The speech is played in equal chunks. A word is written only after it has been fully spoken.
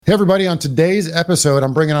Hey, everybody. On today's episode,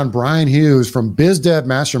 I'm bringing on Brian Hughes from BizDev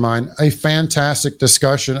Mastermind, a fantastic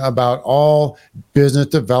discussion about all business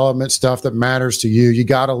development stuff that matters to you. You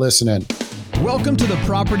got to listen in. Welcome to the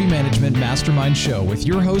Property Management Mastermind Show with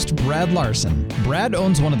your host, Brad Larson. Brad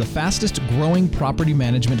owns one of the fastest growing property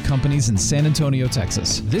management companies in San Antonio,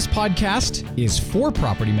 Texas. This podcast is for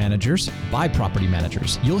property managers by property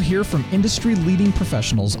managers. You'll hear from industry-leading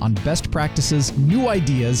professionals on best practices, new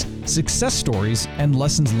ideas, success stories, and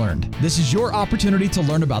lessons learned. This is your opportunity to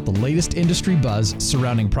learn about the latest industry buzz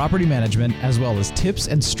surrounding property management, as well as tips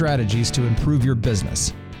and strategies to improve your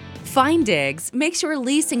business. FindDigs makes your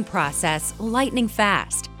leasing process lightning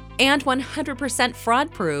fast and 100%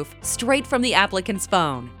 fraud-proof straight from the applicant's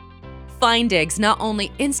phone. FindDigs not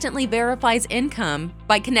only instantly verifies income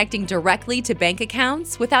by connecting directly to bank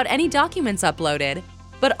accounts without any documents uploaded,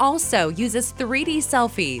 but also uses 3D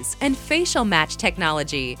selfies and facial match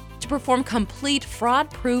technology to perform complete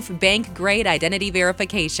fraud-proof bank-grade identity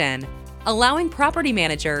verification, allowing property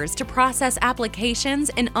managers to process applications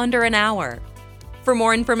in under an hour. For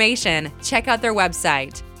more information, check out their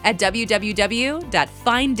website at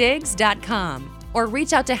www.finddigs.com or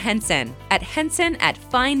reach out to Henson at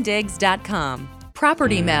henson@finddigs.com.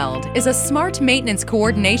 Property Meld is a smart maintenance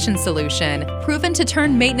coordination solution proven to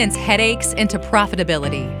turn maintenance headaches into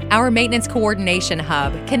profitability. Our maintenance coordination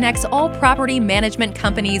hub connects all property management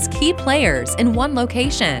companies' key players in one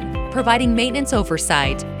location, providing maintenance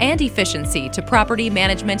oversight and efficiency to property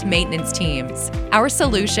management maintenance teams. Our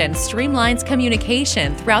solution streamlines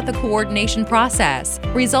communication throughout the coordination process,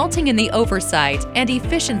 resulting in the oversight and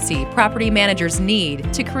efficiency property managers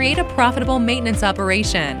need to create a profitable maintenance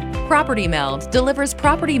operation. Property Meld delivers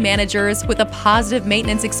property managers with a positive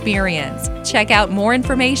maintenance experience. Check out more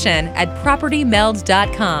information at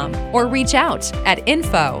propertymeld.com or reach out at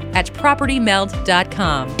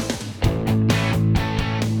info@propertymeld.com.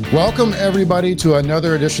 Welcome, everybody, to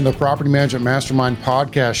another edition of the Property Management Mastermind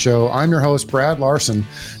podcast show. I'm your host, Brad Larson.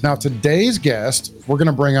 Now, today's guest, we're going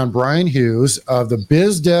to bring on Brian Hughes of the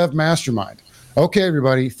BizDev Mastermind. Okay,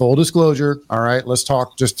 everybody, full disclosure. All right, let's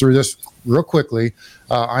talk just through this real quickly.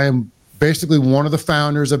 I am basically one of the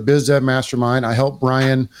founders of BizDev Mastermind. I helped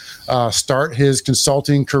Brian start his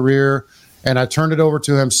consulting career, and I turned it over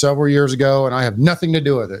to him several years ago, and I have nothing to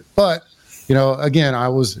do with it. But, you know, again, I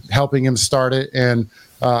was helping him start it, and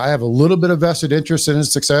I have a little bit of vested interest in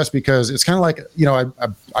his success because it's kind of like, you know,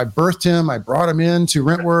 I birthed him, I brought him into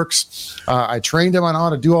RentWorks, I trained him on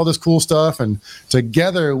how to do all this cool stuff, and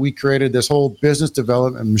together we created this whole business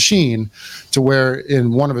development machine to where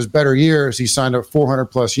in one of his better years, he signed up 400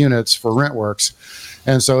 plus units for RentWorks.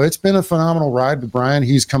 And so it's been a phenomenal ride with Brian.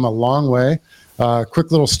 He's come a long way.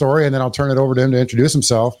 Quick little story, and then I'll turn it over to him to introduce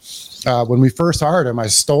himself. When we first hired him, I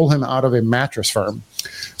stole him out of a mattress firm.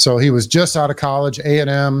 So he was just out of college,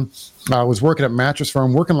 A&M, was working at mattress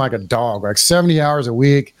firm, working like a dog, like 70 hours a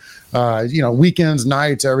week, weekends,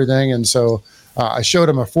 nights, everything. And so I showed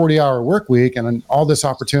him a 40-hour work week and all this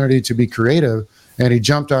opportunity to be creative, and he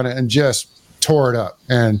jumped on it and just tore it up.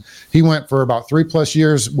 And he went for about 3+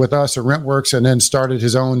 years with us at RentWorks and then started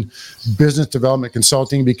his own business development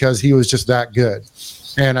consulting because he was just that good.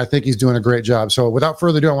 And I think he's doing a great job. So without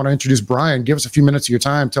further ado, I want to introduce Brian. Give us a few minutes of your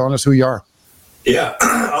time telling us who you are. Yeah,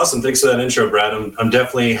 awesome. Thanks for that intro, Brad. I'm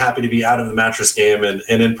definitely happy to be out of the mattress game and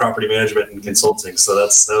in property management and consulting. So that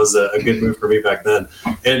was a good move for me back then.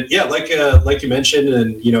 And yeah, like you mentioned,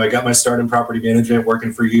 and I got my start in property management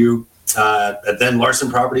working for you, at then Larson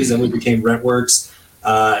Properties. Then we became RentWorks,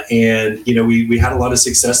 and we had a lot of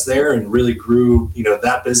success there and really grew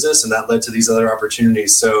that business, and that led to these other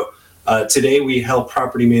opportunities. So today we help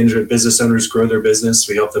property management business owners grow their business.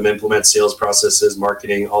 We help them implement sales processes,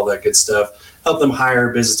 marketing, all that good stuff. Help them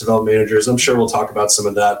hire business development managers. I'm sure we'll talk about some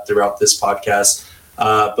of that throughout this podcast.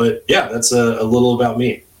 But yeah, that's a little about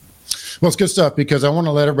me. Well, it's good stuff because I want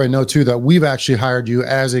to let everybody know too that we've actually hired you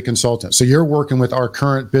as a consultant. So you're working with our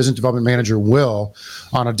current business development manager, Will,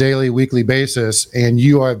 on a daily, weekly basis, and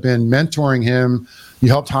you have been mentoring him. You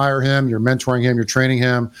helped hire him, you're mentoring him, you're training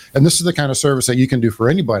him. And this is the kind of service that you can do for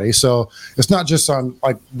anybody. So it's not just on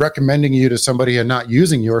like recommending you to somebody and not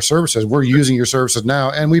using your services. We're using your services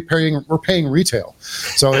now, and we're paying retail.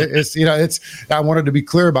 So I wanted to be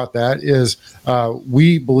clear about that is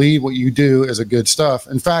we believe what you do is a good stuff.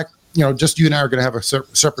 In fact, just you and I are going to have a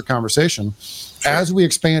separate conversation. Sure. As we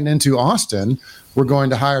expand into Austin, we're going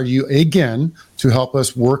to hire you again to help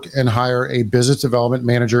us work and hire a business development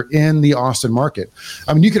manager in the Austin market.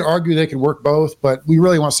 I mean, you could argue they could work both, but we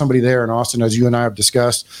really want somebody there in Austin, as you and I have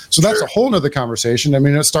discussed. So that's a whole nother conversation. I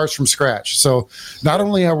mean, it starts from scratch. So not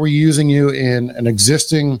only are we using you in an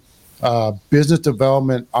existing business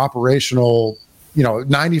development operational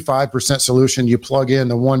 95% solution. You plug in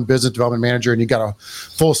the one business development manager and you got a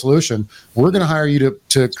full solution. We're going to hire you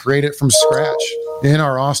to create it from scratch in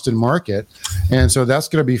our Austin market. And so that's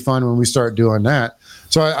going to be fun when we start doing that.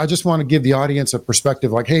 So I just want to give the audience a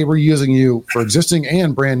perspective like, hey, we're using you for existing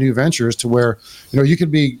and brand new ventures to where, you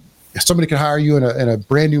could be, somebody could hire you in a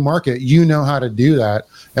brand new market. You know how to do that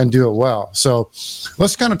and do it well. So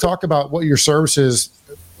let's kind of talk about what your services,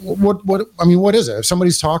 what is it? If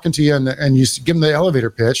somebody's talking to you and you give them the elevator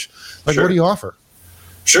pitch, like, Sure. What do you offer?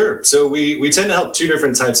 Sure. So we tend to help two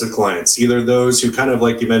different types of clients, either those who kind of,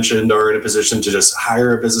 like you mentioned, are in a position to just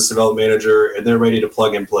hire a business development manager and they're ready to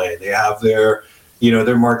plug and play. They have their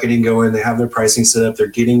marketing going, they have their pricing set up, they're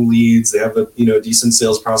getting leads, they have a, decent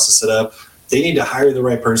sales process set up. They need to hire the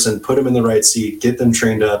right person, put them in the right seat, get them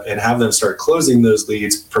trained up, and have them start closing those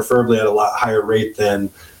leads, preferably at a lot higher rate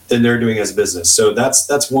than they're doing as a business. So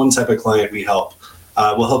that's one type of client we help.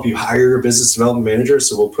 We'll help you hire a business development manager.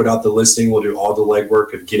 So we'll put out the listing, we'll do all the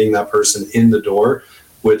legwork of getting that person in the door,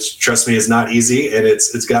 which, trust me, is not easy, and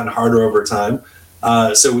it's gotten harder over time.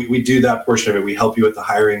 So we do that portion of it. We help you with the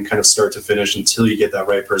hiring, kind of start to finish, until you get that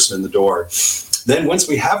right person in the door. Then once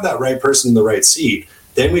we have that right person in the right seat,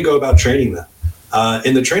 then we go about training them.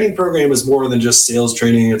 And the training program is more than just sales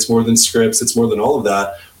training. It's more than scripts. It's more than all of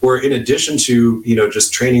that. Where in addition to,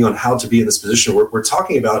 just training on how to be in this position, we're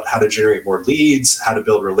talking about how to generate more leads, how to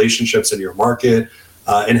build relationships in your market,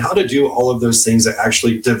 and how to do all of those things that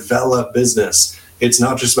actually develop business. It's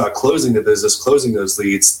not just about closing the business, closing those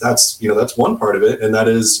leads. That's one part of it, and that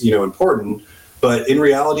is, important. But in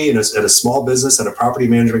reality, at a small business, at a property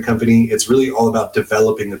management company, it's really all about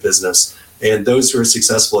developing the business. And those who are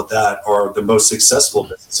successful at that are the most successful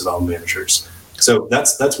business development managers. So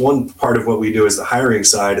that's one part of what we do, is the hiring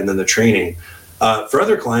side and then the training. For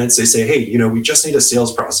other clients, they say, hey, we just need a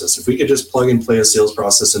sales process. If we could just plug and play a sales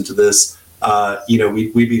process into this,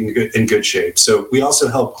 we'd be in good shape. So we also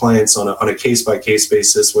help clients on a case-by-case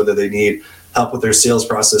basis, whether they need help with their sales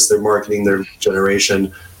process, their marketing, their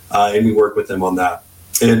generation, and we work with them on that.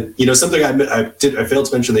 And, something I failed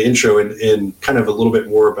to mention in the intro and kind of a little bit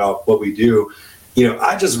more about what we do.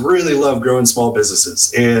 I just really love growing small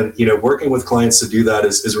businesses, and, working with clients to do that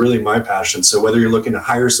is really my passion. So whether you're looking to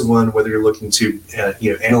hire someone, whether you're looking to,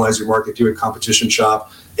 analyze your market, do a competition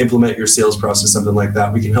shop, implement your sales process, something like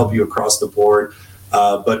that, we can help you across the board.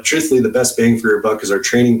 But truthfully, the best bang for your buck is our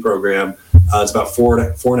training program. It's about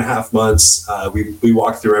 4.5 months. We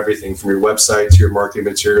walk through everything from your website to your marketing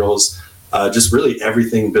materials. Just really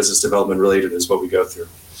everything business development related is what we go through.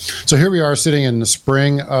 So here we are sitting in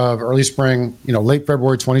the early spring, late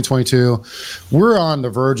February 2022. We're on the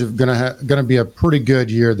verge of going to be a pretty good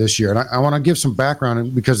year this year. And I want to give some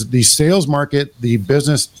background, because the sales market, the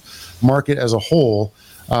business market as a whole,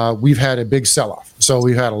 we've had a big sell-off. So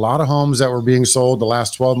we've had a lot of homes that were being sold the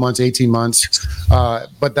last 12 months, 18 months.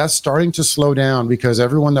 But that's starting to slow down, because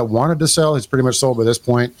everyone that wanted to sell has pretty much sold by this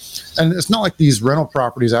point. And it's not like these rental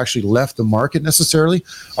properties actually left the market necessarily.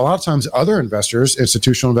 A lot of times other investors,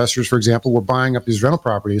 institutional investors, for example, were buying up these rental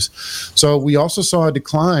properties. So we also saw a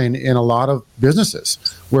decline in a lot of businesses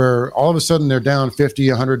where all of a sudden they're down 50,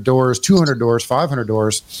 100 doors, 200 doors, 500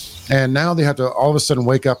 doors. And now they have to all of a sudden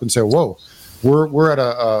wake up and say, whoa, we're at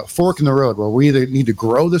a fork in the road where we either need to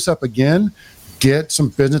grow this up again, get some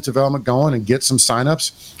business development going and get some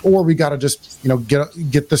signups, or we got to just,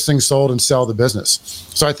 get this thing sold and sell the business.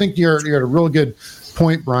 So I think you're at a real good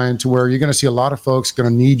point, Brian, to where you're going to see a lot of folks going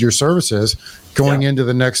to need your services going into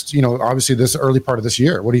the next, obviously this early part of this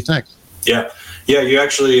year. What do you think? Yeah.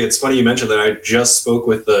 It's funny you mentioned that. I just spoke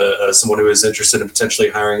with someone who is interested in potentially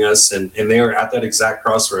hiring us, and they are at that exact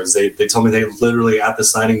crossroads. They told me they literally at the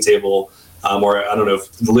signing table, or I don't know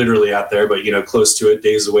if literally out there, but, close to it,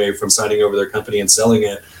 days away from signing over their company and selling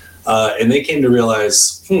it. And they came to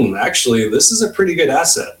realize, actually, this is a pretty good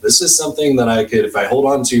asset. This is something that I could, if I hold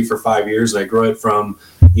on to for 5 years and I grow it from,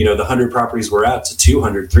 the 100 properties we're at to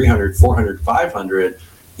 200, 300, 400, 500,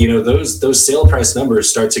 those sale price numbers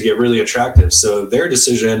start to get really attractive. So their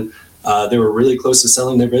decision, they were really close to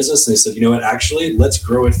selling their business. And they said, actually, let's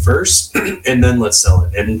grow it first and then let's sell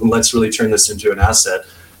it. And let's really turn this into an asset.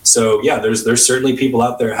 So yeah, there's certainly people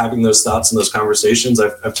out there having those thoughts and those conversations.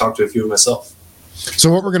 I've talked to a few of myself.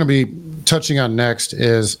 So what we're going to be touching on next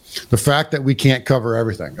is the fact that we can't cover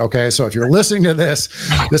everything. Okay. So if you're listening to this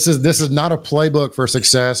is not a playbook for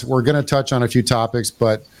success. We're going to touch on a few topics,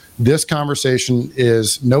 but this conversation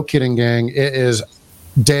is, no kidding, gang, it is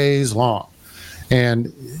days long.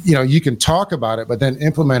 And, you can talk about it, but then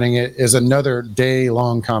implementing it is another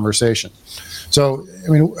day-long conversation. So,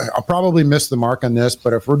 I'll probably miss the mark on this,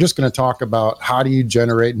 but if we're just going to talk about how do you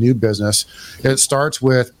generate new business, it starts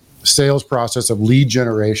with sales process of lead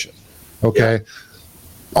generation. Okay. Yeah.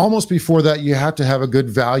 Almost before that, you have to have a good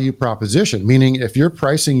value proposition, meaning if you're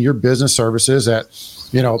pricing your business services at,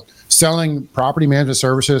 selling property management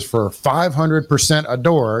services for 500% a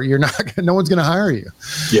door, no one's going to hire you.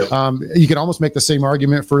 Yep. You can almost make the same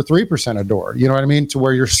argument for 3% a door. You know what I mean? To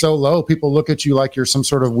where you're so low, people look at you like you're some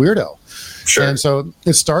sort of weirdo. Sure. And so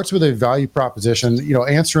it starts with a value proposition,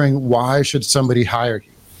 answering why should somebody hire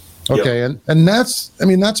you? Okay. Yep. And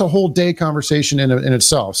that's a whole day conversation in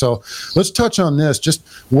itself. So let's touch on this, just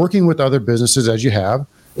working with other businesses as you have,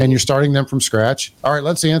 and you're starting them from scratch. All right,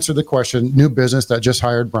 let's answer the question, new business that just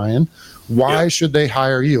hired Brian. Why should they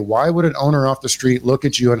hire you? Why would an owner off the street look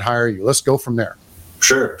at you and hire you? Let's go from there.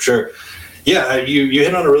 Sure. Yeah, you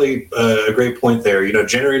hit on a really a great point there.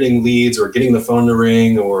 Generating leads or getting the phone to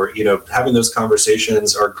ring or, having those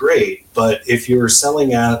conversations are great. But if you're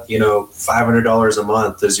selling at, $500 a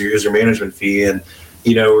month as your management fee and,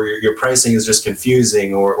 or your pricing is just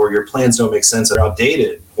confusing or your plans don't make sense, they're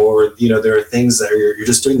outdated, or, there are things that you're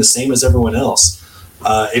just doing the same as everyone else.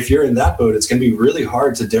 If you're in that boat, it's going to be really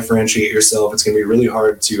hard to differentiate yourself. It's going to be really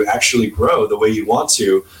hard to actually grow the way you want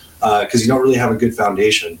to because you don't really have a good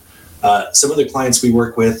foundation. Some of the clients we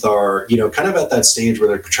work with are, kind of at that stage where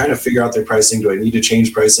they're trying to figure out their pricing. Do I need to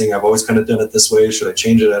change pricing? I've always kind of done it this way. Should I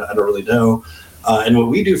change it? I don't really know. And what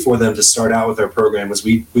we do for them to start out with our program is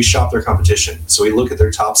we shop their competition. So we look at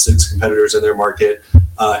their top 6 competitors in their market.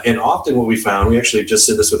 And often what we found, we actually just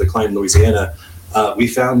did this with a client in Louisiana. We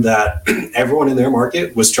found that everyone in their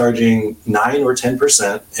market was charging 9 or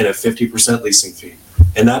 10% and a 50% leasing fee.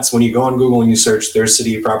 And that's when you go on Google and you search their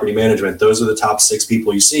city property management, those are the top 6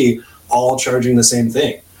 people you see all charging the same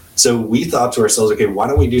thing. So we thought to ourselves, okay, why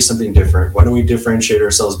don't we do something different? Why don't we differentiate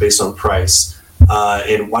ourselves based on price?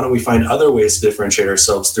 And why don't we find other ways to differentiate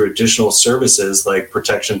ourselves through additional services like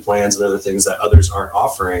protection plans and other things that others aren't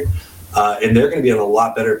offering? And they're going to be in a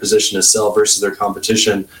lot better position to sell versus their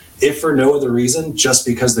competition, if for no other reason, just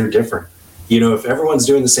because they're different. If everyone's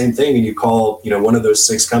doing the same thing and you call, one of those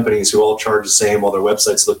 6 companies who all charge the same, all their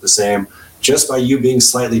websites look the same, just by you being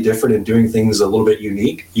slightly different and doing things a little bit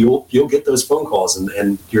unique, you'll get those phone calls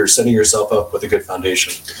and you're setting yourself up with a good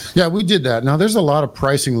foundation. Yeah, we did that. Now there's a lot of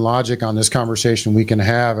pricing logic on this conversation we can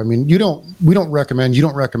have. I mean, you don't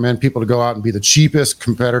recommend people to go out and be the cheapest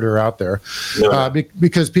competitor out there. No.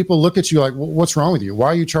 Because people look at you like, well, what's wrong with you? Why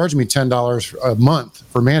are you charging me $10 a month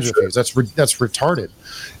for management fees? That's retarded.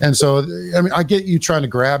 And so, I get you trying to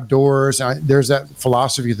grab doors. There's that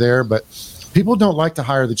philosophy there, but people don't like to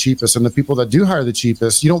hire the cheapest, and the people that do hire the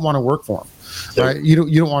cheapest, you don't want to work for them, right? You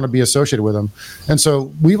don't want to be associated with them. And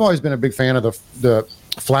so we've always been a big fan of the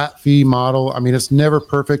flat fee model. It's never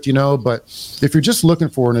perfect, but if you're just looking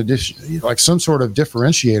for an addition, like some sort of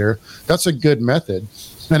differentiator, that's a good method.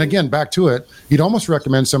 And again, back to it, you'd almost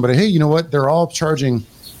recommend somebody, hey, you know what? They're all charging,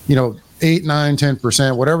 8, 9,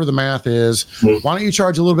 10%, whatever the math is. Why don't you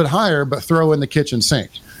charge a little bit higher, but throw in the kitchen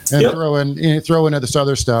sink and throw in this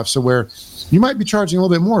other stuff, so where you might be charging a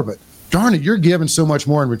little bit more, but darn it, you're giving so much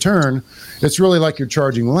more in return. It's really like you're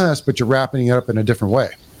charging less, but you're wrapping it up in a different way.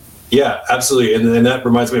 Yeah, absolutely. And that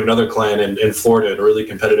reminds me of another client in Florida, in a really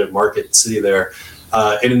competitive market city there.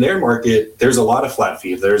 And in their market, there's a lot of flat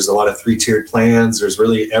fees. There's a lot of 3-tiered plans. There's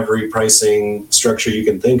really every pricing structure you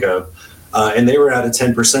can think of. And they were at a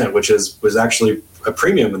 10%, which was actually a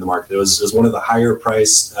premium in the market. It was one of the higher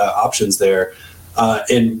price options there.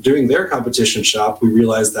 And doing their competition shop, we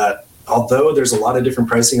realized that although there's a lot of different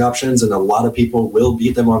pricing options and a lot of people will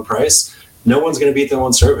beat them on price, no one's going to beat them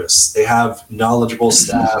on service. They have knowledgeable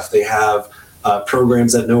staff. They have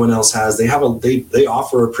programs that no one else has. They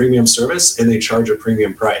offer a premium service and they charge a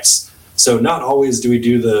premium price. So not always do we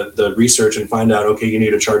do the research and find out, okay, you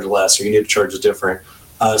need to charge less or you need to charge different.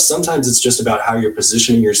 Sometimes it's just about how you're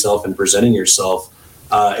positioning yourself and presenting yourself.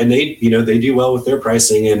 And they do well with their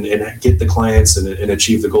pricing and get the clients and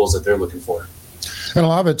achieve the goals that they're looking for. And a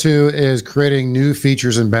lot of it too is creating new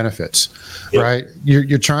features and benefits, right?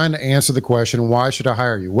 You're trying to answer the question, why should I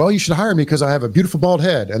hire you? Well, you should hire me because I have a beautiful bald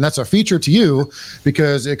head. And that's a feature to you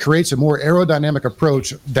because it creates a more aerodynamic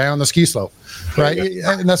approach down the ski slope, right?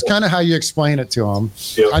 And that's kind of how you explain it to them.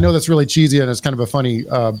 I know that's really cheesy and it's kind of a funny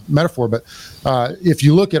metaphor, but if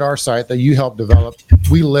you look at our site that you helped develop,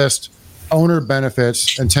 we list owner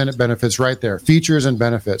benefits and tenant benefits right there, features and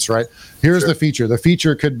benefits, right? Here's the feature. The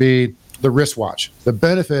feature could be the wristwatch. The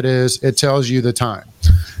benefit is it tells you the time.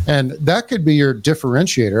 And that could be your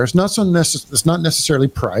differentiator. It's not necessarily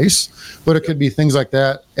price, but it could be things like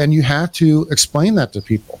that. And you have to explain that to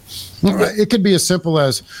people. It could be as simple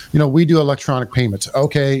as, we do electronic payments.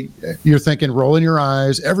 Okay, you're thinking, rolling your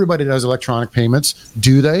eyes. Everybody does electronic payments.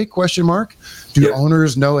 Do they? ? Do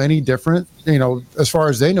owners know any different? As far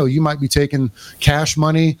as they know, you might be taking cash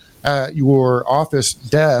money at your office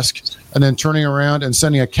desk and then turning around and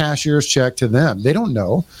sending a cashier's check to them. They don't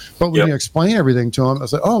know. But when you explain everything to them,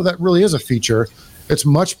 it's like, oh, that really is a feature. It's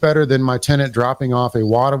much better than my tenant dropping off a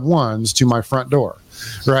wad of ones to my front door,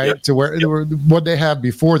 right? To where what they have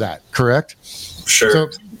before that, correct? Sure. So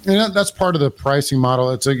that's part of the pricing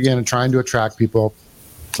model. It's, again, trying to attract people.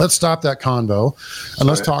 Let's stop that convo and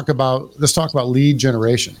let's talk about lead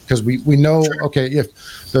generation, because we know, okay, if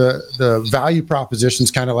the value proposition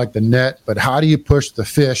is kind of like the net, but how do you push the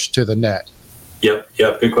fish to the net? Yep.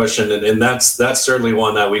 Good question. And that's certainly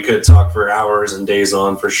one that we could talk for hours and days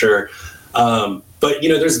on, for sure. But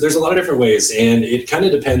there's a lot of different ways, and it kind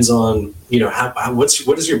of depends on,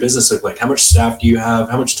 what does your business look like? How much staff do you have?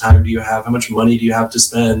 How much time do you have? How much money do you have to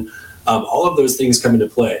spend? All of those things come into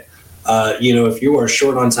play. If you are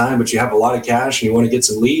short on time, but you have a lot of cash and you want to get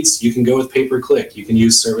some leads, you can go with pay-per-click. You can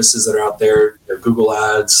use services that are out there, Google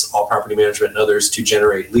Ads, All Property Management, and others to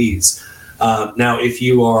generate leads. Now, if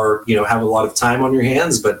you are, have a lot of time on your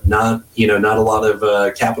hands, but not a lot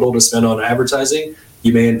of capital to spend on advertising,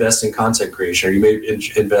 you may invest in content creation, or you may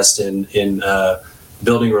invest in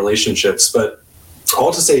building relationships. But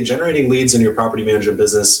all to say, generating leads in your property management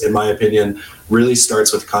business, in my opinion, really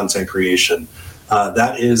starts with content creation.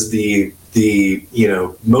 That is the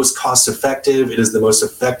most cost effective. It is the most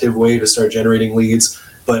effective way to start generating leads.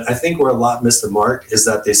 But I think where a lot miss the mark is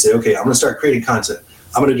that they say, okay, I'm going to start creating content.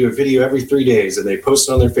 I'm going to do a video every 3 days, and they post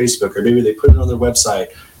it on their Facebook, or maybe they put it on their website,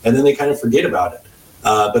 and then they kind of forget about it.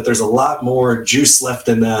 But there's a lot more juice left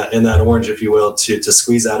in that orange, if you will, to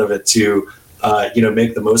squeeze out of it, to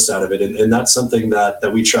make the most out of it. And that's something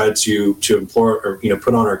that we try to implore, or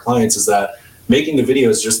put on our clients, is that making the video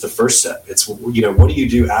is just the first step. It's, what do you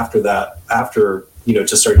do after that,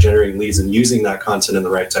 to start generating leads and using that content in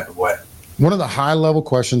the right type of way? One of the high level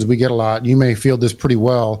questions we get a lot, you may field this pretty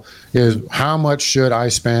well, is how much should I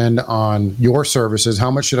spend on your services? How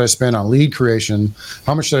much should I spend on lead creation?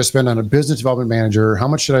 How much should I spend on a business development manager? How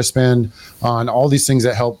much should I spend on all these things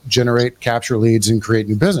that help capture leads and create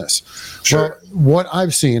new business? Sure. Well, what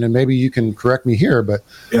I've seen, and maybe you can correct me here, but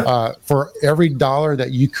for every dollar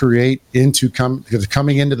that you create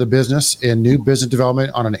coming into the business in new business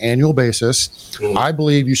development on an annual basis, I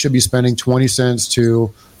believe you should be spending 20 cents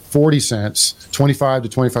to 40 cents, 25 to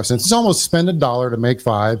 25 cents. It's almost spend $1 to make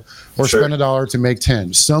 5, or spend $1 to make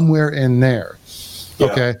 10, somewhere in there. Yeah.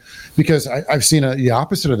 Okay. Because I've seen the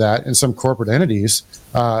opposite of that in some corporate entities.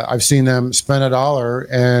 I've seen them spend $1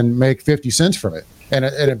 and make 50 cents from it. And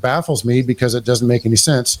it baffles me, because it doesn't make any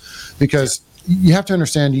sense, because you have to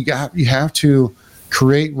understand, you have to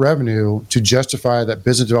create revenue to justify that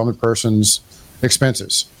business development person's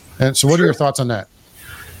expenses. And so what are your thoughts on that?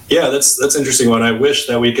 Yeah, that's an interesting one. I wish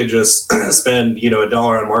that we could just spend, $1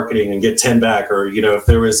 on marketing and get 10 back, or, if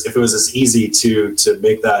it was as easy to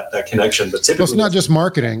make that connection. But typically, it's not just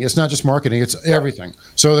marketing. It's everything.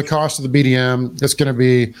 So the cost of the BDM, it's going to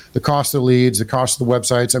be the cost of the leads, the cost of the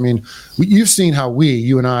websites. I mean, you've seen how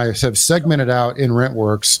you and I have segmented out in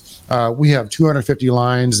RentWorks. We have 250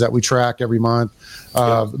 lines that we track every month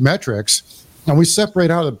of metrics. And we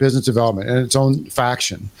separate out the business development in its own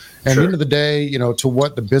faction. And at the end of the day, to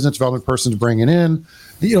what the business development person's bringing in,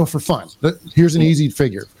 for fun. Here's an easy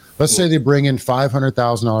figure. Let's say they bring in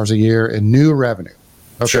 $500,000 a year in new revenue.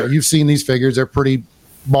 Okay, you've seen these figures. They're pretty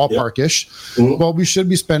ballparkish. Well, we should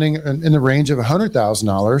be spending in the range of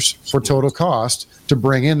 $100,000 for total cost to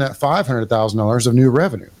bring in that $500,000 of new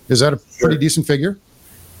revenue. Is that a pretty decent figure?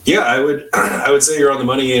 Yeah, I would say you're on the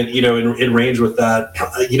money, and in range with that.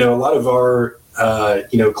 A lot of our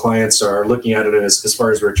clients are looking at it as far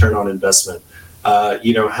as return on investment.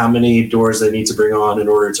 How many doors they need to bring on in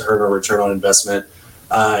order to earn a return on investment,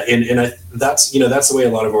 that's the way a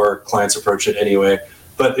lot of our clients approach it anyway.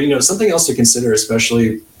 But something else to consider,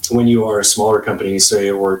 especially when you are a smaller company, say,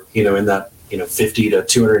 or in that 50 to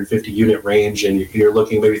 250 unit range, and you're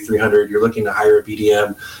looking maybe 300, you're looking to hire a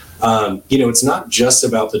BDM. It's not just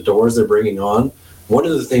about the doors they're bringing on. One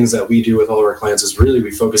of the things that we do with all of our clients is really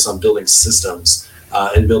we focus on building systems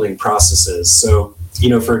and building processes. So,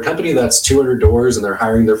 for a company that's 200 doors and they're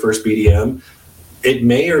hiring their first BDM, it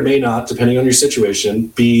may or may not, depending on your situation,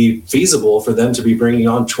 be feasible for them to be bringing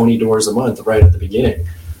on 20 doors a month right at the beginning.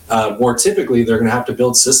 More typically, they're going to have to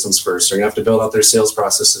build systems first. They're going to have to build out their sales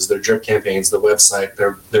processes, their drip campaigns, the website.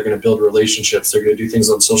 They're going to build relationships. They're going to do things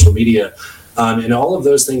on social media. And all of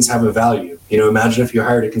those things have a value. Imagine if you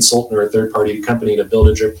hired a consultant or a third-party company to build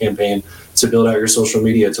a drip campaign, to build out your social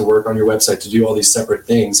media, to work on your website, to do all these separate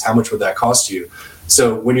things. How much would that cost you?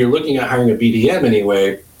 So when you're looking at hiring a BDM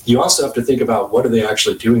anyway, you also have to think about, what are they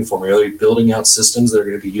actually doing for me? Are they building out systems that are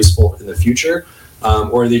going to be useful in the future?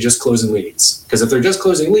 Or are they just closing leads? Because if they're just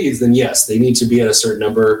closing leads, then yes, they need to be at a certain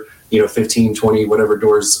number, 15, 20, whatever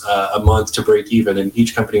doors a month to break even. And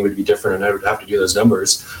each company would be different, and I would have to do those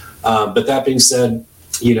numbers. But that being said,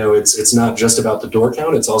 it's not just about the door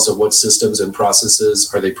count. It's also what systems and processes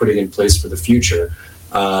are they putting in place for the future.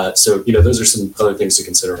 So those are some other things to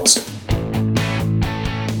consider also.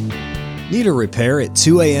 Need a repair at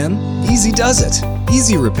 2 a.m.? Easy does it.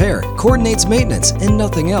 Easy Repair coordinates maintenance and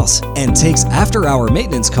nothing else, and takes after-hour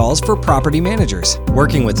maintenance calls for property managers,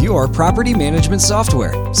 working with your property management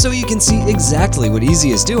software, so you can see exactly what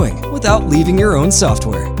Easy is doing without leaving your own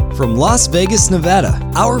software. From Las Vegas, Nevada,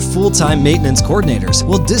 our full-time maintenance coordinators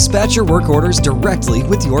will dispatch your work orders directly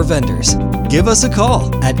with your vendors. Give us a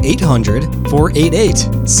call at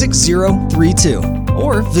 800-488-6032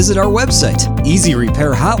 or visit our website,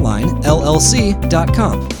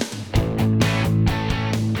 easyrepairhotlinellc.com.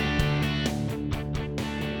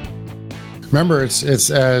 Remember, it's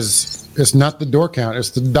not the door count, it's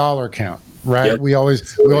the dollar count, right? Yep. We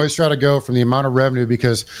always try to go from the amount of revenue,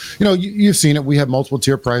 because you've seen it. We have multiple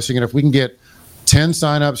tier pricing, and if we can get 10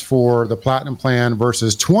 signups for the platinum plan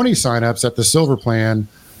versus 20 signups at the silver plan,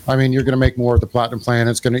 I mean, you're going to make more at the platinum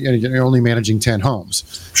plan. You're only managing 10 homes,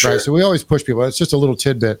 sure. Right? So we always push people. It's just a little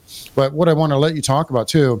tidbit. But what I want to let you talk about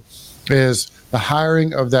too is the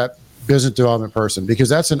hiring of that business development person, because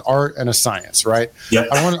that's an art and a science, right? Yep.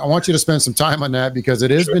 I want you to spend some time on that, because it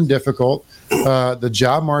has been difficult. The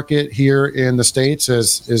job market here in the States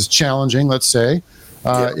is challenging, let's say.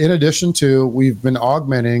 In addition to, we've been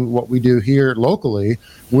augmenting what we do here locally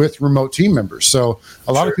with remote team members. So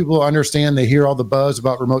a lot of people understand, they hear all the buzz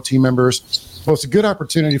about remote team members. Well, it's a good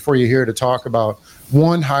opportunity for you here to talk about,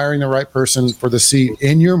 one, hiring the right person for the seat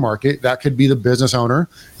in your market. That could be the business owner.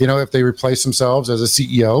 If they replace themselves as a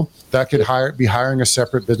CEO, that could be hiring a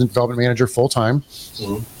separate business development manager full-time.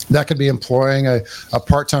 Mm-hmm. That could be employing a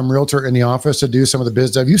part-time realtor in the office to do some of the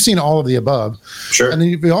biz dev. You've seen all of the above. Sure. And then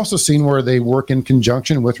you've also seen where they work in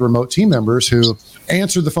conjunction with remote team members who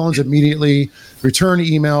answer the phones immediately, return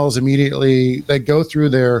emails immediately. They go through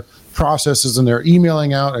their processes, and they're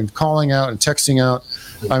emailing out and calling out and texting out.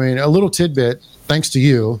 I mean, a little tidbit, thanks to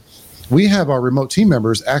you, we have our remote team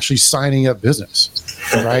members actually signing up business,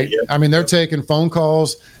 right? Yep. I mean, they're taking phone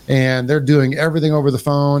calls, and they're doing everything over the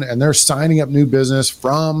phone, and they're signing up new business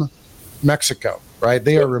from Mexico, right?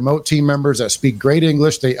 They are remote team members that speak great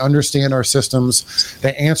English. They understand our systems.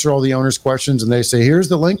 They answer all the owner's questions, and they say, here's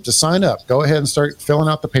the link to sign up. Go ahead and start filling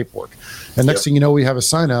out the paperwork. And next thing you know, we have a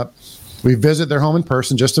sign up. We visit their home in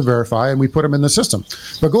person just to verify, and we put them in the system.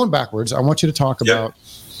 But going backwards, I want you to talk about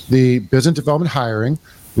the business development hiring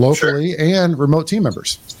locally and remote team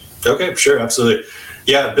members. Okay, sure, absolutely.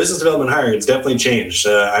 Yeah, business development hiring, it's definitely changed.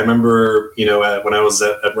 I remember, when I was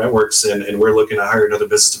at Rentworks and we're looking to hire another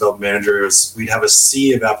business development manager, we'd have a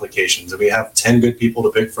sea of applications, and we have 10 good people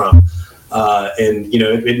to pick from.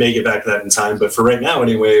 It may get back to that in time. But for right now,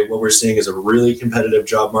 anyway, what we're seeing is a really competitive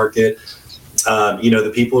job market.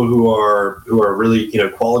 The people who are really,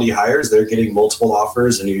 quality hires, they're getting multiple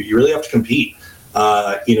offers, and you really have to compete.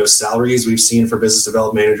 Salaries we've seen for business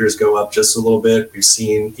development managers go up just a little bit. We've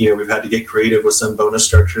seen, we've had to get creative with some bonus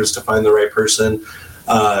structures to find the right person.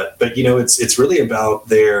 But it's really about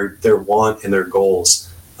their want and their goals.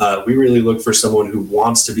 We really look for someone who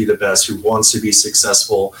wants to be the best, who wants to be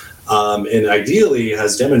successful, and ideally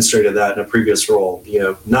has demonstrated that in a previous role.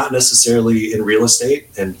 Not necessarily in real estate,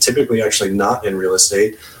 and typically actually not in real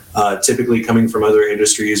estate. Typically coming from other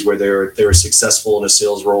industries where they're successful in a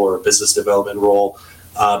sales role or a business development role.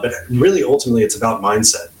 But really, ultimately, it's about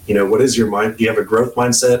mindset. What is your mind? Do you have a growth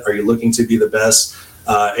mindset? Are you looking to be the best?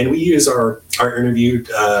 And we use our interview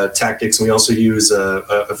tactics, and we also use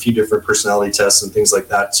a few different personality tests and things like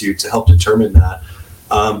that to help determine that.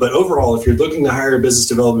 But overall, if you're looking to hire a business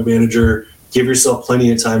development manager, give yourself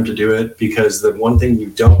plenty of time to do it, because the one thing you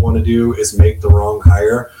don't want to do is make the wrong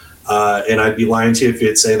hire. And I'd be lying to you if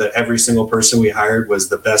you'd say that every single person we hired was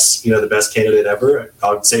the best candidate ever.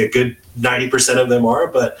 I would say a good 90% of them are,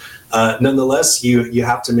 but nonetheless, you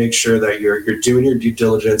have to make sure that you're doing your due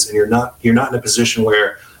diligence, and you're not in a position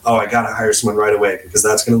where, I got to hire someone right away, because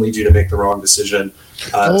that's going to lead you to make the wrong decision.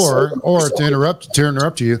 Or to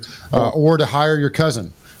interrupt you, or to hire your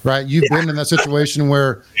cousin. right? You've been in that situation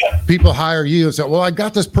where people hire you and say, well, I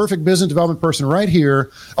got this perfect business development person right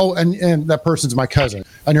here. Oh, and that person's my cousin.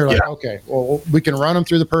 And you're like, okay, well, we can run them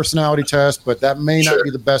through the personality test, but that may not be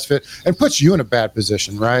the best fit, and puts you in a bad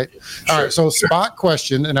position, right? All right, so spot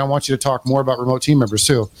question, and I want you to talk more about remote team members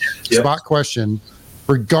too. Spot question,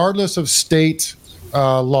 regardless of state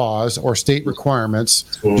laws or state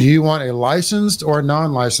requirements, do you want a licensed or a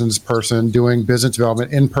non-licensed person doing business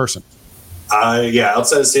development in person?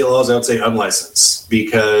 Outside of state laws, I would say unlicensed,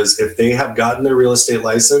 because if they have gotten their real estate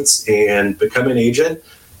license and become an agent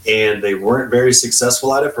and they weren't very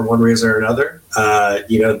successful at it for one reason or another,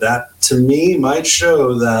 that to me might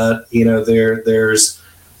show that,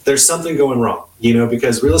 there's something going wrong,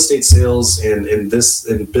 because real estate sales and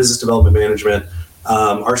business development management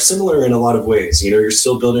are similar in a lot of ways. You're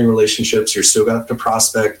still building relationships, you're still got to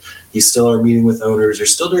prospect, you still are meeting with owners, you're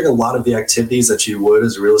still doing a lot of the activities that you would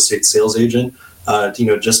as a real estate sales agent,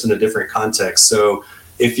 just in a different context. So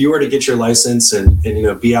if you were to get your license and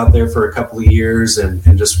be out there for a couple of years and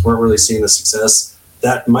just weren't really seeing the success,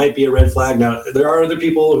 that might be a red flag. Now, there are other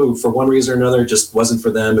people who, for one reason or another, just wasn't for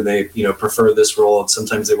them and they, prefer this role, and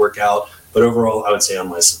sometimes they work out. But overall, I would say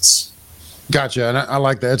unlicensed. Gotcha. And I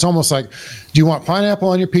like that. It's almost like, do you want pineapple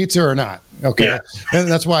on your pizza or not? Okay. Yeah.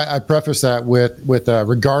 And that's why I preface that with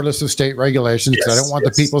regardless of state regulations, because I don't want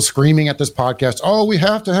the people screaming at this podcast, oh, we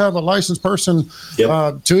have to have a licensed person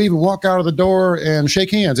to even walk out of the door and shake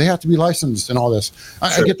hands. They have to be licensed and all this.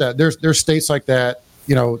 I get that. There's states like that,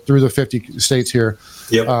 through the 50 states here.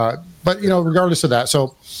 But, regardless of that.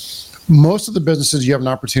 So most of the businesses you have an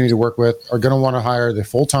opportunity to work with are going to want to hire the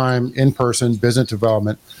full-time in-person business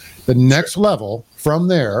development. The next level from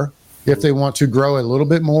there, if they want to grow a little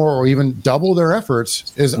bit more or even double their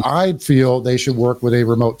efforts, is I feel they should work with a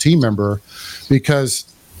remote team member, because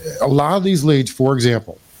a lot of these leads, for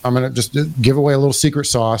example, I'm going to just give away a little secret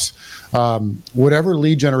sauce, whatever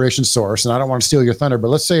lead generation source, and I don't want to steal your thunder, but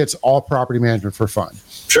let's say it's all property management for fun.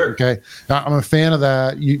 Sure. Okay. I'm a fan of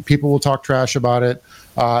that. People will talk trash about it.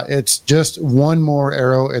 It's just one more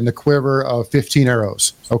arrow in the quiver of 15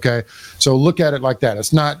 arrows. Okay. So look at it like that.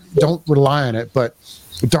 It's not, don't rely on it, but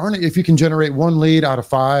darn it, if you can generate one lead out of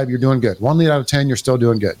 5, you're doing good. One lead out of 10, you're still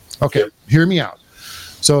doing good. Okay. Hear me out.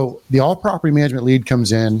 So the all property management lead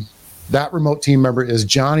comes in. That remote team member is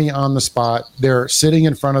Johnny on the spot. They're sitting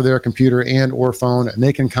in front of their computer and or phone, and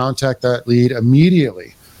they can contact that lead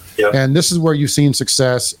immediately. And this is where you've seen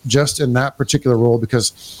success just in that particular role,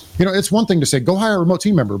 because, it's one thing to say, go hire a remote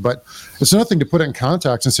team member, but it's another thing to put it in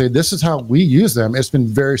contacts and say, this is how we use them. It's been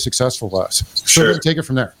very successful to us. So take it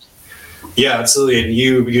from there. Yeah, absolutely. And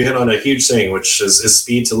you hit on a huge thing, which is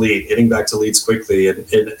speed to lead, getting back to leads quickly,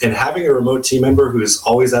 and having a remote team member who's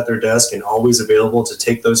always at their desk and always available to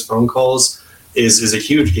take those phone calls is a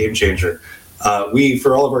huge game changer.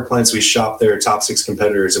 For all of our clients, we shop their top 6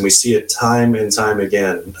 competitors, and we see it time and time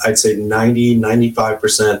again. I'd say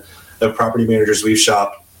 95% of property managers we've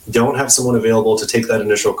shopped don't have someone available to take that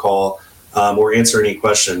initial call or answer any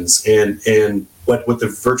questions. And what the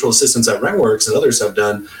virtual assistants at RentWorks and others have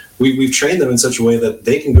done, we've trained them in such a way that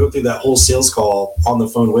they can go through that whole sales call on the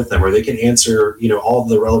phone with them, or they can answer, all of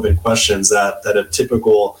the relevant questions that a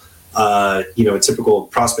typical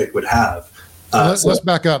prospect would have. Let's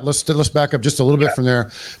back up. Let's back up just a little bit from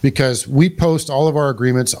there, because we post all of our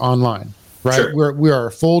agreements online, right? Sure. We are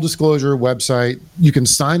a full disclosure website. You can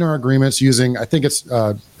sign our agreements using, I think it's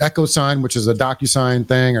EchoSign, which is a DocuSign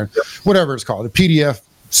thing, or whatever it's called, a PDF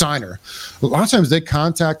signer. A lot of times they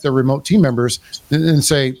contact their remote team members and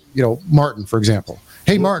say, Martin, for example,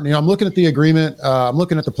 hey, Martin, I'm looking at the agreement. I'm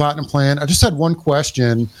looking at the platinum plan. I just had one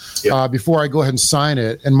question before I go ahead and sign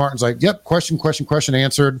it. And Martin's like, yep, question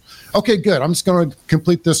answered. Okay, good. I'm just going to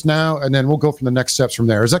complete this now, and then we'll go from the next steps from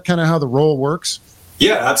there. Is that kind of how the role works?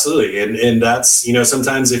 Yeah, absolutely. And that's,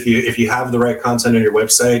 sometimes if you have the right content on your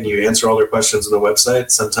website and you answer all their questions on the website,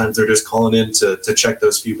 sometimes they're just calling in to check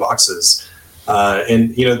those few boxes.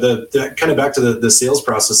 The kind of back to the sales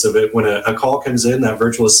process of it, when a call comes in, that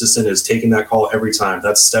virtual assistant is taking that call every time.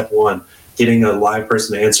 That's step 1, getting a live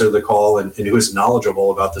person to answer the call and who is knowledgeable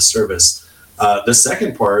about the service. The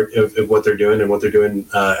second part of what they're doing at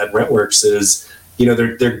RentWorks is,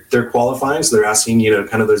 they're qualifying. So they're asking,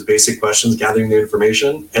 kind of those basic questions, gathering the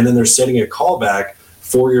information, and then they're setting a call back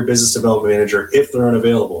for your business development manager if they're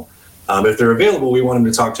unavailable. If they're available, we want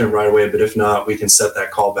them to talk to them right away, but if not, we can set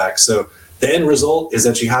that call back. So the end result is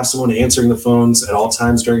that you have someone answering the phones at all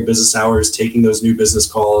times during business hours, taking those new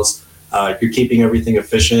business calls. You're keeping everything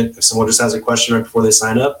efficient. If someone just has a question right before they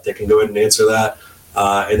sign up, they can go ahead and answer that,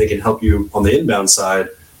 and they can help you on the inbound side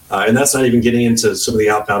And that's not even getting into some of the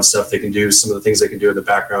outbound stuff they can do, some of the things they can do in the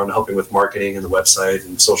background, helping with marketing and the website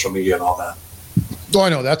and social media and all that. Oh, I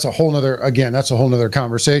know that's a whole nother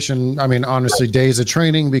conversation. I mean, honestly, days of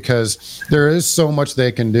training, because there is so much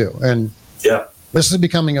they can do. And yeah, this is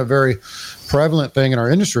becoming a very prevalent thing in our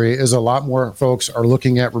industry. Is a lot more folks are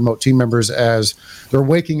looking at remote team members as they're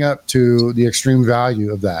waking up to the extreme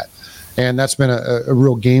value of that. And that's been a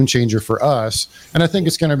real game changer for us. And I think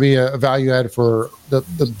it's going to be a value add for the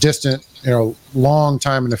distant, long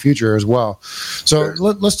time in the future as well. So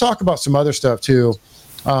let's talk about some other stuff too,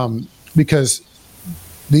 because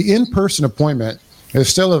the in-person appointment is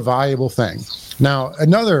still a valuable thing. Now,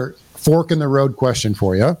 another fork in the road question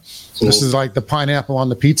for you. This is like the pineapple on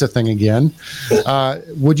the pizza thing again.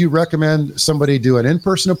 Would you recommend somebody do an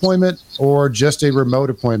in-person appointment or just a remote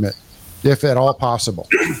appointment, if at all possible?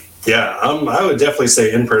 Yeah, I would definitely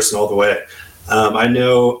say in-person all the way. I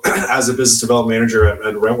know as a business development manager at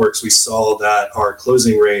RentWorks, we saw that our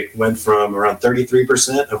closing rate went from around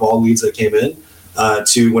 33% of all leads that came in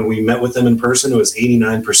to when we met with them in person, it was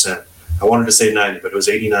 89%. I wanted to say 90, but it was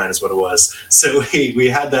 89 is what it was. So we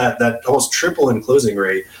had that almost triple in closing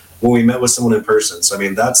rate when we met with someone in person. So, I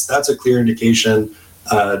mean, that's a clear indication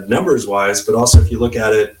numbers wise, but also if you look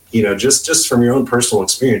at it, just from your own personal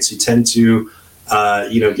experience, you tend to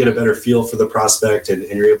get a better feel for the prospect and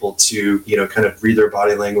you're able to, kind of read their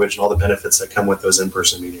body language and all the benefits that come with those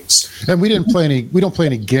in-person meetings. And we don't play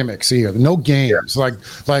any gimmicks either. No games. Yeah.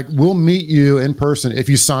 Like we'll meet you in person if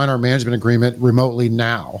you sign our management agreement remotely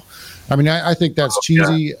now. I mean, I think that's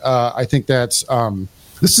cheesy. Yeah. I think that's,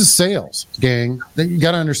 this is sales, gang. You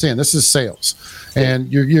got to understand, this is sales.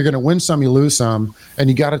 And you're going to win some, you lose some, and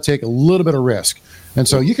you got to take a little bit of risk. And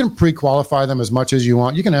so you can pre-qualify them as much as you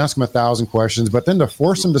want. You can ask them 1,000 questions, but then to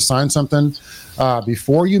force them to sign something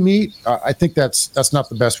before you meet, I think that's not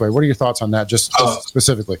the best way. What are your thoughts on that, just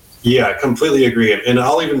specifically? Yeah, I completely agree. And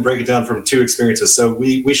I'll even break it down from two experiences. So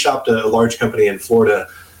we shopped a large company in Florida,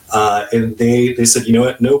 and they said, you know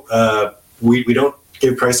what? Nope, we don't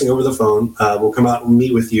give pricing over the phone. We'll come out and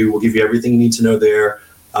meet with you. We'll give you everything you need to know there,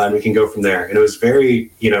 and we can go from there. And it was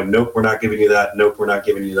very, nope, we're not giving you that. Nope, we're not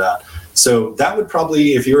giving you that. So that would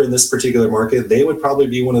probably, if you're in this particular market, they would probably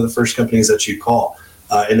be one of the first companies that you call,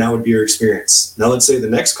 and that would be your experience. Now, let's say the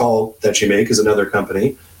next call that you make is another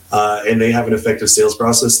company, and they have an effective sales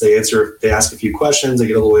process. They ask a few questions, they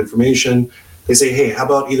get a little information. They say, hey, how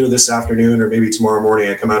about either this afternoon or maybe tomorrow morning,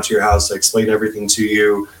 I come out to your house, I explain everything to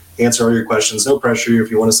you, answer all your questions, no pressure.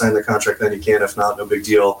 If you want to sign the contract, then you can. If not, no big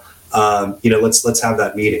deal. Let's have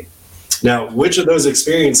that meeting. Now, which of those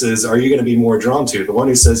experiences are you going to be more drawn to? The one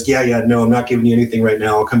who says, no, I'm not giving you anything right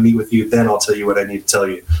now. I'll come meet with you. Then I'll tell you what I need to tell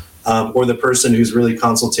you. Or the person who's really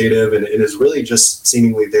consultative and is really just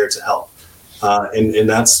seemingly there to help. And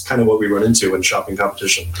that's kind of what we run into in shopping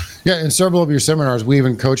competition. Yeah, in several of your seminars, we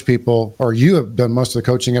even coach people, or you have done most of the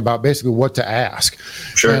coaching about basically what to ask.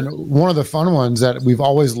 Sure. And one of the fun ones that we've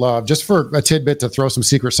always loved, just for a tidbit to throw some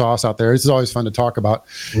secret sauce out there, this is always fun to talk about,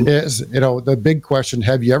 is, the big question,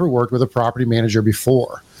 have you ever worked with a property manager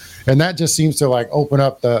before? And that just seems to open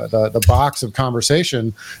up the box of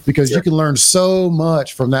conversation, because you can learn so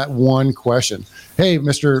much from that one question. Hey,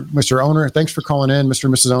 Mr. Owner, thanks for calling in. Mr.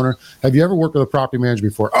 and Mrs. Owner, have you ever worked with a property manager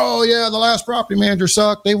before? Oh yeah, the last property manager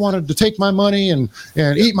sucked. They wanted to take my money and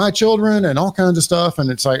eat my children and all kinds of stuff.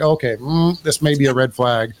 And it's like, okay, this may be a red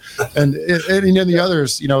flag. And then the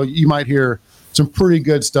others, you might hear some pretty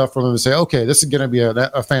good stuff from them and say, okay, this is going to be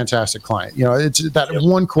a fantastic client. It's that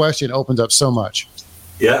one question opens up so much.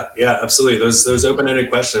 Yeah, absolutely. Those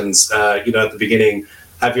open-ended questions, at the beginning.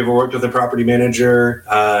 Have you ever worked with a property manager?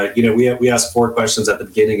 We ask 4 questions at the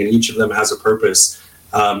beginning, and each of them has a purpose.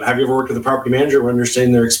 Have you ever worked with a property manager? We're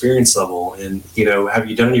understanding their experience level, and have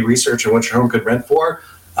you done any research on what your home could rent for?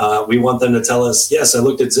 We want them to tell us, yes, I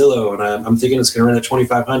looked at Zillow, and I'm thinking it's going to rent at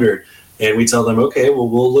 $2,500. And we tell them, okay, well,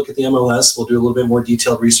 we'll look at the MLS, we'll do a little bit more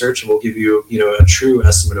detailed research, and we'll give you, a true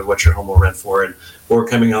estimate of what your home will rent for, and we're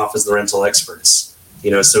coming off as the rental experts.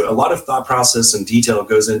 So a lot of thought process and detail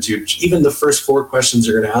goes into even the first 4 questions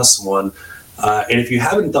you're going to ask someone. And if you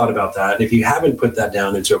haven't thought about that, and if you haven't put that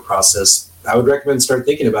down into a process, I would recommend start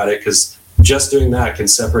thinking about it, because just doing that can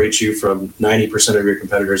separate you from 90% of your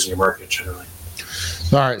competitors in your market generally.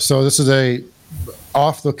 All right. So this is a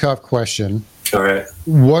off the cuff question. All right.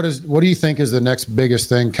 What do you think is the next biggest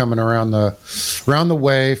thing coming around the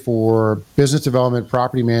way for business development,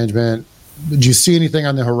 property management? Do you see anything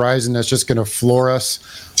on the horizon that's just going to floor us?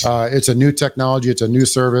 It's a new technology. It's a new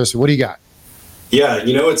service. What do you got? Yeah,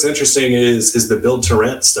 what's interesting is the build to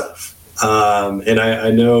rent stuff. And I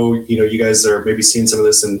know, you guys are maybe seeing some of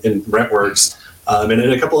this in RentWorks, and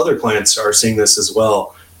a couple other clients are seeing this as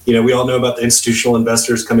well. we all know about the institutional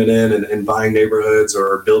investors coming in and buying neighborhoods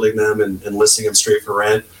or building them and listing them straight for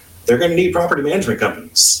rent. They're going to need property management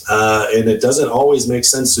companies. And it doesn't always make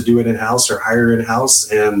sense to do it in-house or hire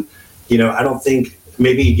in-house. And, I don't think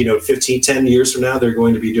maybe, 10 years from now, they're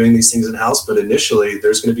going to be doing these things in-house. But initially,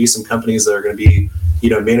 there's going to be some companies that are going to be,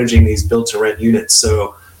 managing these build-to-rent units.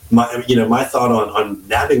 So my thought on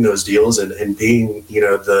nabbing those deals and being,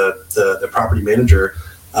 the property manager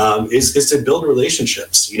is to build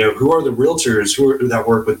relationships. Who are the realtors that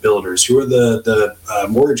work with builders? Who are the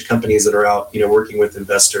mortgage companies that are out, working with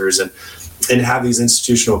investors and have these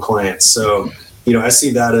institutional clients? So, I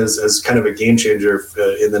see that as kind of a game changer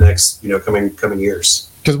in the next, coming years.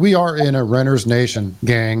 Because we are in a renters nation,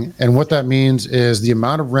 gang. And what that means is the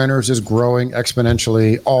amount of renters is growing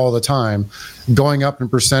exponentially all the time, going up in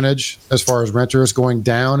percentage as far as renters, going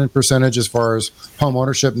down in percentage as far as home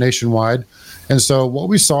ownership nationwide. And so what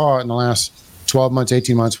we saw in the last 12 months,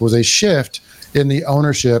 18 months was a shift in the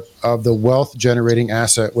ownership of the wealth generating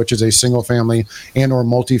asset, which is a single family and or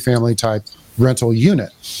multifamily type rental unit.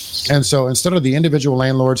 And so instead of the individual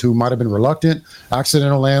landlords who might have been reluctant,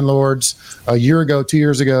 accidental landlords a year ago, 2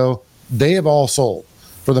 years ago, they have all sold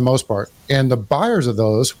for the most part. And the buyers of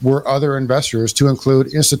those were other investors, to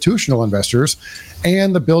include institutional investors.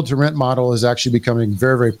 And the build to rent model is actually becoming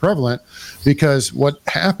very, very prevalent, because what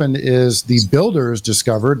happened is the builders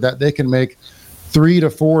discovered that they can make 3 to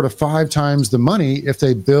 4 to 5 times the money if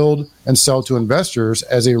they build and sell to investors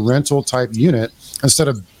as a rental type unit, instead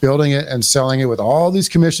of building it and selling it with all these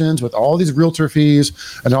commissions, with all these realtor fees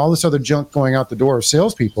and all this other junk going out the door of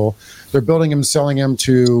salespeople. They're building them and selling them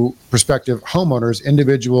to prospective homeowners,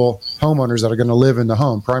 individual homeowners that are going to live in the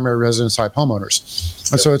home, primary residence type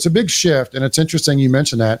homeowners. And so it's a big shift, and it's interesting you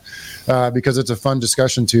mentioned that because it's a fun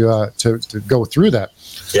discussion to go through that.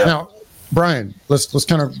 Yeah. Now, Brian, let's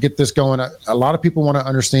kind of get this going. A lot of people want to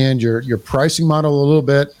understand your pricing model a little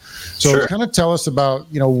bit. So Sure. kind of tell us about,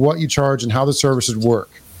 what you charge and how the services work.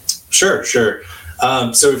 Sure. So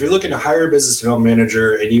if you're looking to hire a business development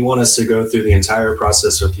manager and you want us to go through the entire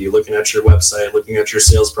process with you, looking at your website, looking at your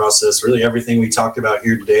sales process, really everything we talked about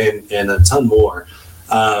here today and a ton more,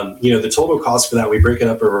 the total cost for that, we break it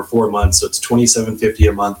up over 4 months. So it's $2,750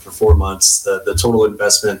 a month for 4 months. The total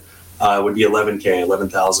investment would be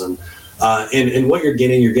 $11,000. And what you're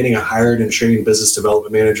getting a hired and trained business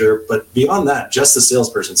development manager. But beyond that, just the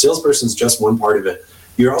salesperson. Salesperson's just one part of it.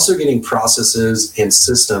 You're also getting processes and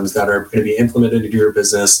systems that are going to be implemented into your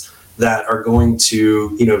business that are going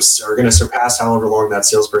to, are going to surpass however long that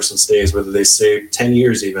salesperson stays, whether they stay 10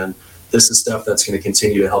 years even. This is stuff that's going to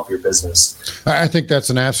continue to help your business. I think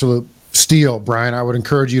that's an absolute steal, Brian. I would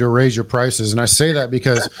encourage you to raise your prices. And I say that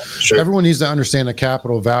because Sure. everyone needs to understand the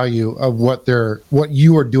capital value of what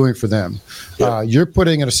you are doing for them. Yeah. You're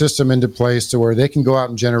putting a system into place to where they can go out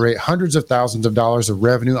and generate hundreds of thousands of dollars of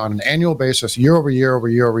revenue on an annual basis, year over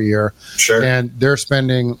year. Sure. And they're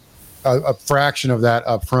spending a fraction of that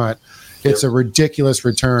up front. It's a ridiculous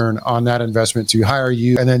return on that investment to hire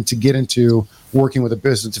you and then to get into working with a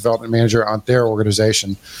business development manager on their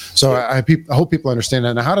organization. So I hope people understand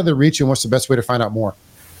that. Now, how do they reach you, and what's the best way to find out more?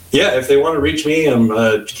 Yeah, if they want to reach me,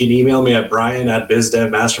 you can email me at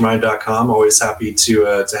brian@bizdevmastermind.com. Always happy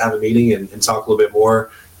to have a meeting and talk a little bit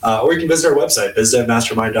more. Or you can visit our website,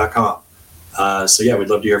 bizdevmastermind.com. So yeah, we'd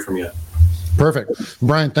love to hear from you. Perfect.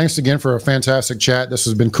 Brian, thanks again for a fantastic chat. This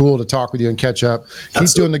has been cool to talk with you and catch up. Keep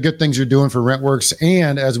doing the good things you're doing for RentWorks.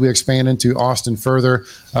 And as we expand into Austin further,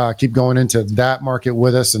 keep going into that market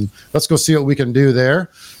with us. And let's go see what we can do there.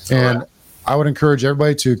 And right. I would encourage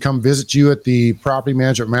everybody to come visit you at the Property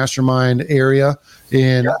Management Mastermind area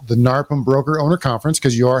in the NARPM Broker Owner Conference,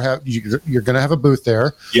 because you're going to have a booth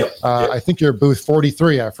there. Yep. I think you're booth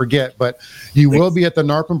 43, I forget. But you will be at the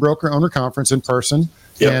NARPM Broker Owner Conference in person.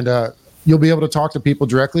 Yep. And you'll be able to talk to people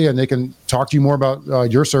directly, and they can talk to you more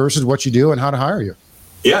about your services, what you do, and how to hire you.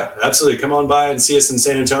 Yeah, absolutely. Come on by and see us in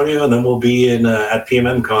San Antonio, and then we'll be at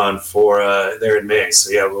PMMCon for there in May.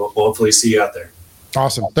 So yeah, we'll hopefully see you out there.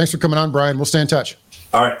 Awesome. Thanks for coming on, Brian. We'll stay in touch.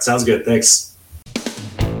 All right, sounds good. Thanks.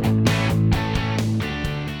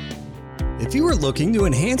 If you are looking to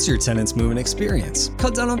enhance your tenant's moving experience,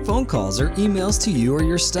 cut down on phone calls or emails to you or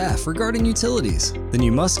your staff regarding utilities, then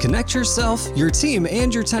you must connect yourself, your team,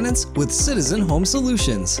 and your tenants with Citizen Home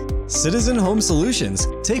Solutions. Citizen Home Solutions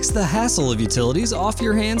takes the hassle of utilities off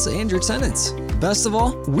your hands and your tenants. Best of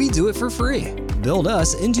all, we do it for free. Build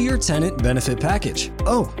us into your tenant benefit package.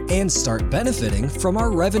 Oh, and start benefiting from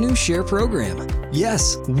our revenue share program.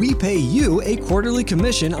 Yes, we pay you a quarterly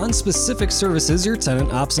commission on specific services your tenant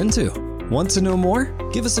opts into. Want to know more?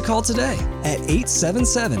 Give us a call today at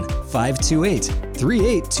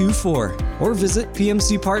 877-528-3824 or visit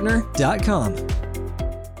pmcpartner.com.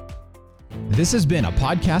 This has been a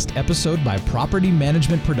podcast episode by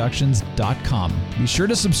PropertyManagementProductions.com. Be sure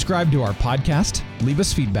to subscribe to our podcast, leave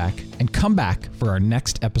us feedback, and come back for our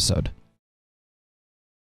next episode.